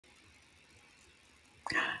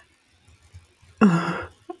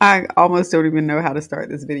I almost don't even know how to start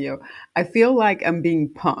this video. I feel like I'm being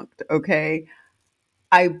punked, okay?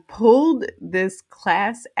 I pulled this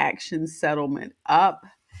class action settlement up.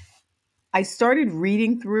 I started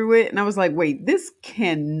reading through it and I was like, wait, this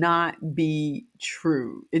cannot be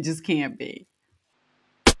true. It just can't be.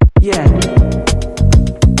 Yeah.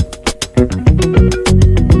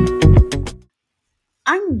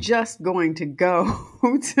 I'm just going to go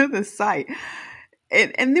to the site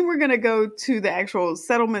and then we're going to go to the actual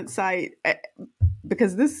settlement site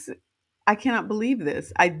because I cannot believe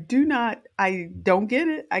this. I don't get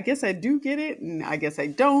it. I guess I do get it, and I guess I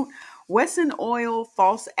don't. Wesson Oil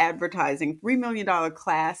false advertising, $3 million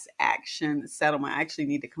class action settlement. I actually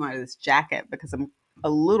need to come out of this jacket because I'm a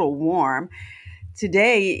little warm.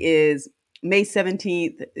 Today is May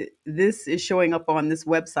 17th. This is showing up on this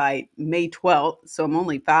website May 12th. So I'm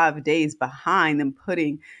only 5 days behind them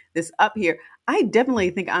putting this up here. I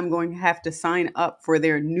definitely think I'm going to have to sign up for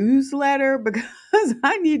their newsletter because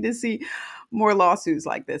I need to see more lawsuits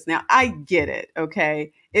like this. Now, I get it,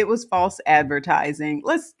 okay? It was false advertising.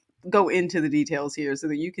 Let's go into the details here so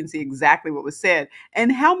that you can see exactly what was said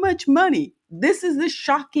and how much money. This is the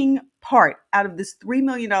shocking part out of this $3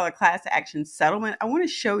 million class action settlement. I want to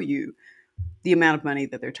show you the amount of money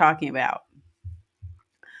that they're talking about.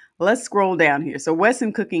 Let's scroll down here. So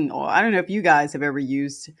Wesson cooking oil. I don't know if you guys have ever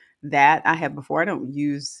used that. I have before. I don't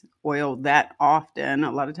use oil that often.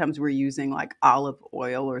 A lot of times we're using like olive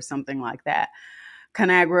oil or something like that.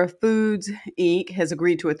 Conagra Foods Inc. has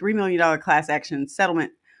agreed to a $3 million class action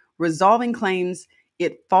settlement resolving claims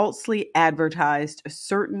it falsely advertised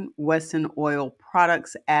certain Wesson oil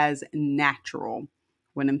products as natural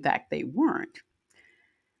when in fact they weren't.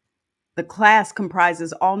 The class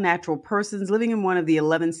comprises all natural persons living in one of the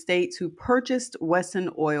 11 states who purchased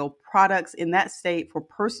Wesson oil products in that state for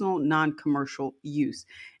personal non-commercial use.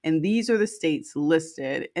 And these are the states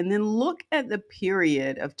listed. And then look at the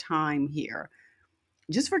period of time here.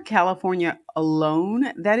 Just for California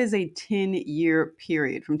alone, that is a 10-year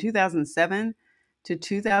period from 2007 to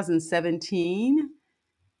 2017.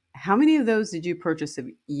 How many of those did you purchase a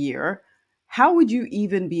year? How would you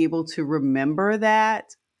even be able to remember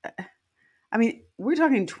that? I mean, we're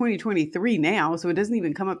talking 2023 now, so it doesn't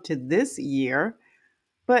even come up to this year.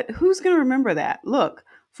 But who's going to remember that? Look,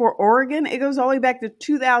 for Oregon, it goes all the way back to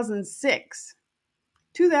 2006.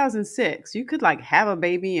 2006. You could like have a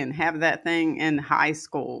baby and have that thing in high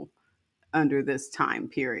school under this time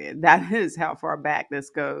period. That is how far back this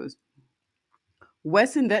goes.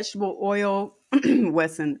 Wesson vegetable oil,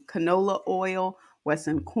 Wesson canola oil,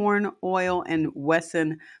 Wesson corn oil, and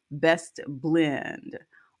Wesson Best Blend,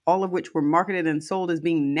 all of which were marketed and sold as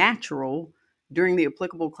being natural during the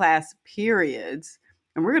applicable class periods.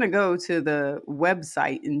 And we're going to go to the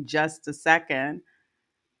website in just a second.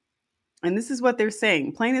 And this is what they're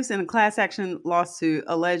saying. Plaintiffs in a class action lawsuit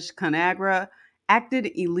alleged Conagra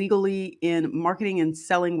acted illegally in marketing and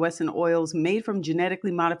selling Wesson oils made from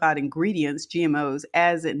genetically modified ingredients, GMOs,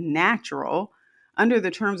 as natural. Under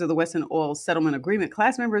the terms of the Wesson Oil Settlement Agreement,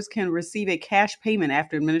 class members can receive a cash payment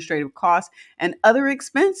after administrative costs and other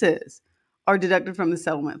expenses are deducted from the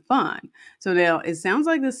settlement fund. So now it sounds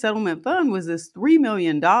like the settlement fund was this $3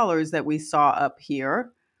 million that we saw up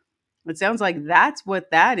here. It sounds like that's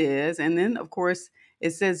what that is. And then, of course,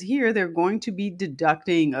 it says here they're going to be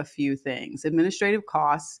deducting a few things, administrative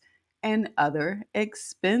costs and other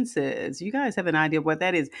expenses. You guys have an idea of what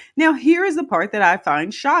that is. Now, here is the part that I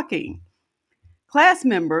find shocking. Class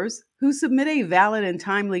members who submit a valid and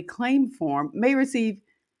timely claim form may receive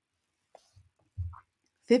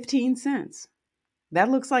 15 cents. That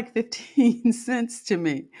looks like 15 cents to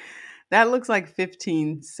me. That looks like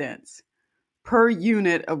 15 cents per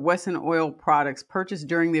unit of Wesson oil products purchased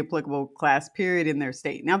during the applicable class period in their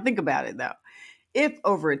state. Now think about it though. If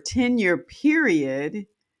over a 10-year period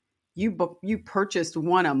you purchased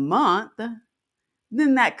one a month,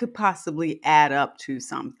 then that could possibly add up to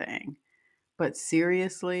something. But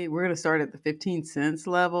seriously, we're going to start at the 15 cents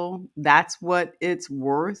level. That's what it's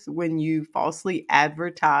worth when you falsely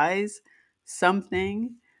advertise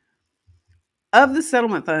something. Of the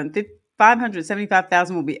settlement fund,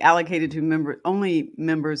 575,000 will be allocated to only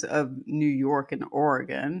members of New York and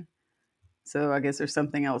Oregon. So I guess there's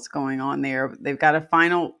something else going on there. They've got a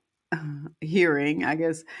final hearing, I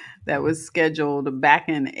guess, that was scheduled back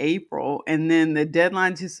in April. And then the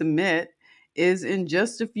deadline to submit is in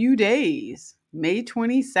just a few days, May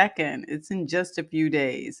 22nd. It's in just a few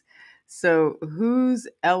days. So who's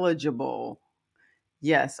eligible?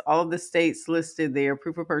 Yes, all of the states listed there,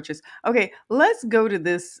 proof of purchase. Okay, let's go to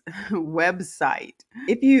this website.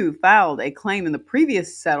 If you filed a claim in the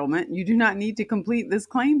previous settlement, you do not need to complete this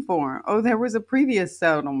claim form. Oh, there was a previous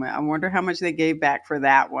settlement. I wonder how much they gave back for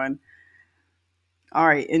that one. All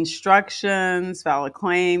right, instructions, file a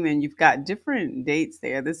claim, and you've got different dates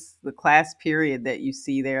there. This is the class period that you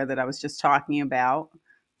see there that I was just talking about.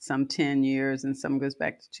 Some 10 years and some goes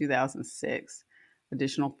back to 2006.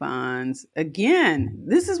 Additional funds. Again,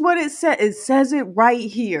 this is what it says. It says it right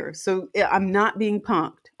here. So I'm not being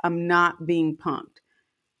punked. I'm not being punked.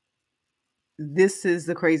 This is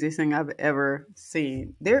the craziest thing I've ever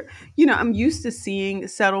seen. I'm used to seeing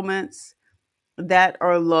settlements that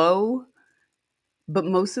are low, but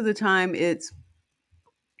most of the time it's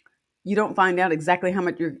you don't find out exactly how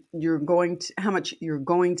much you're going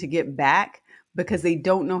to get back because they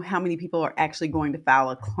don't know how many people are actually going to file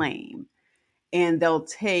a claim. And they'll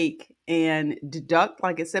take and deduct,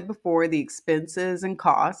 like I said before, the expenses and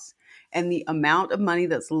costs, and the amount of money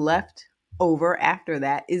that's left over after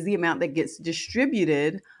that is the amount that gets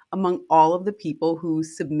distributed among all of the people who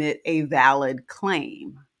submit a valid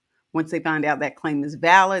claim. Once they find out that claim is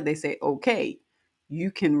valid, they say, okay, you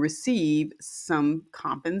can receive some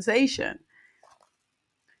compensation.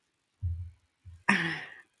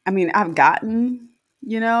 I mean, I've gotten,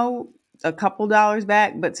 a couple dollars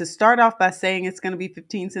back, but to start off by saying it's going to be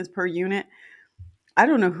 15 cents per unit, I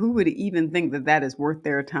don't know who would even think that that is worth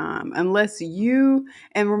their time unless and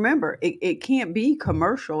remember, it can't be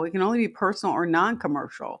commercial. It can only be personal or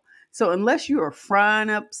non-commercial. So unless you are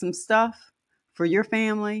frying up some stuff for your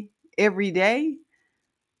family every day,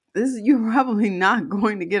 you're probably not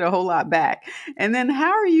going to get a whole lot back. And then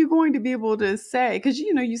how are you going to be able to say, because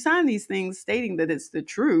you sign these things stating that it's the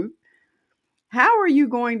truth. How are you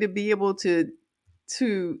going to be able to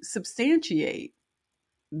substantiate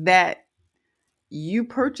that you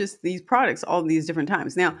purchased these products all these different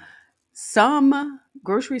times? Now, some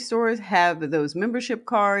grocery stores have those membership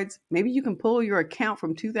cards. Maybe you can pull your account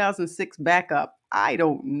from 2006 back up. I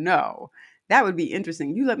don't know. That would be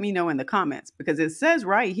interesting. You let me know in the comments because it says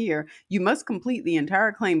right here, you must complete the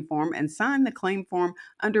entire claim form and sign the claim form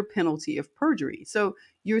under penalty of perjury. So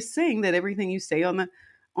you're saying that everything you say on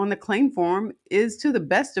the claim form is to the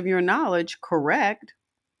best of your knowledge correct.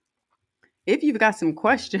 If you've got some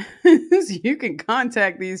questions, you can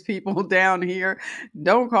contact these people down here.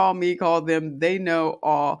 Don't call me, call them. They know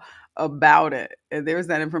all about it. And there's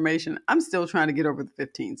that information. I'm still trying to get over the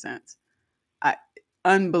 15 cents. I,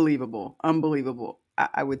 Unbelievable. Unbelievable.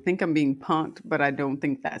 I would think I'm being punked, but I don't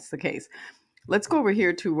think that's the case. Let's go over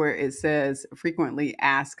here to where it says frequently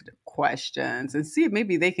asked questions and see if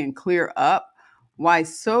maybe they can clear up why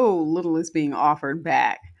so little is being offered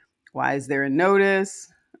back. Why is there a notice?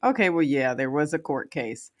 Okay, well, yeah, there was a court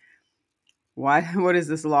case. Why? What is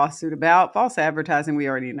this lawsuit about? False advertising. We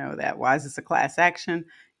already know that. Why is this a class action?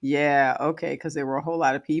 Yeah, okay, because there were a whole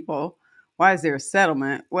lot of people. Why is there a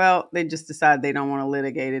settlement? Well, they just decided they don't want to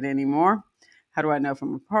litigate it anymore. How do I know if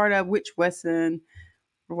I'm a part of which Wesson?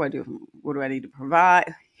 What do I do? What do I need to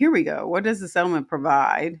provide? Here we go. What does the settlement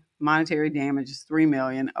provide? Monetary damages, $3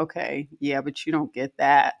 million. Okay, yeah, but you don't get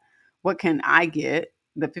that. What can I get?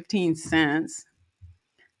 The 15 cents.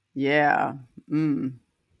 Yeah.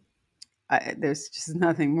 There's just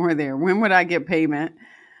nothing more there. When would I get payment?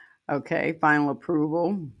 Okay, final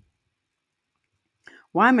approval.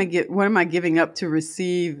 What am I giving up to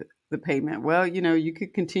receive the payment? Well, you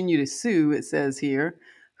could continue to sue, it says here.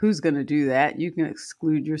 Who's going to do that? You can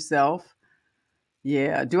exclude yourself.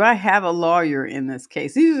 Yeah. Do I have a lawyer in this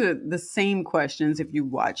case? These are the same questions. If you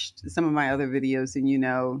watched some of my other videos,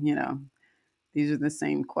 and these are the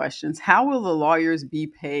same questions. How will the lawyers be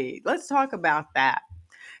paid? Let's talk about that.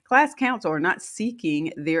 Class counsel are not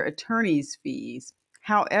seeking their attorney's fees.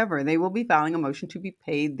 However, they will be filing a motion to be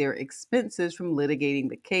paid their expenses from litigating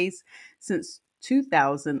the case since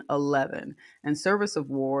 2011 and service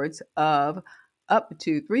awards of up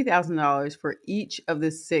to $3,000 for each of the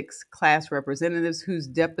 6 class representatives whose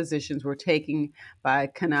depositions were taken by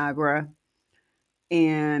Conagra,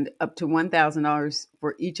 and up to $1,000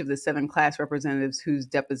 for each of the 7 class representatives whose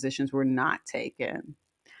depositions were not taken.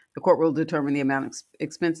 The court will determine the amount of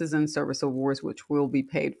expenses and service awards which will be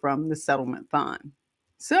paid from the settlement fund.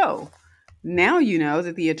 So now you know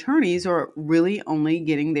that the attorneys are really only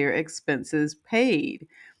getting their expenses paid.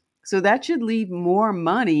 So that should leave more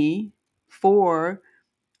money for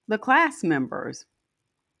the class members.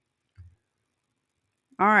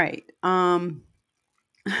 All right.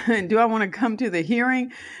 Do I want to come to the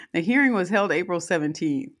hearing? The hearing was held April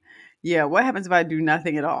 17th. Yeah, what happens if I do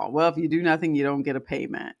nothing at all? Well, if you do nothing, you don't get a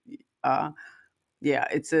payment. Yeah,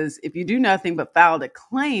 it says if you do nothing but filed a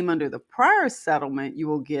claim under the prior settlement, you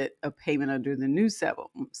will get a payment under the new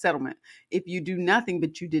settlement. If you do nothing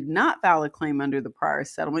but you did not file a claim under the prior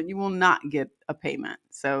settlement, you will not get a payment.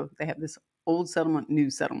 So they have this old settlement,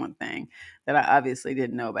 new settlement thing that I obviously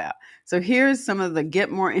didn't know about. So here's some of the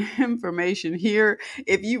get more information here.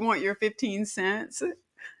 If you want your 15 cents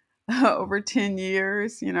over 10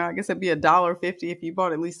 years, I guess it'd be $1.50 if you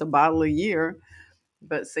bought at least a bottle a year.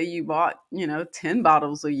 But say you bought, 10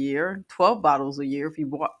 bottles a year, 12 bottles a year, if you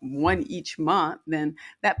bought one each month, then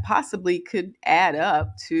that possibly could add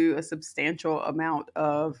up to a substantial amount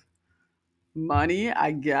of money,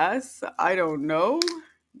 I guess. I don't know.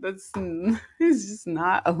 That's it's just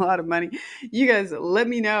not a lot of money. You guys let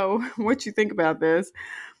me know what you think about this.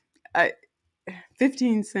 I,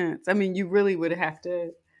 15 cents. I mean, you really would have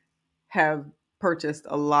to have purchased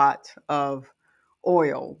a lot of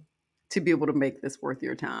oil to be able to make this worth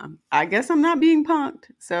your time. I guess I'm not being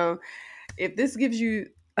punked. So if this gives you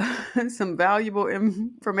some valuable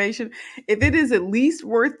information, if it is at least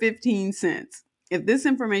worth 15 cents, if this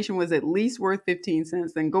information was at least worth 15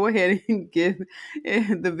 cents, then go ahead and give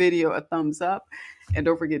the video a thumbs up. And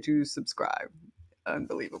don't forget to subscribe.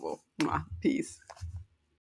 Unbelievable. Mwah. Peace.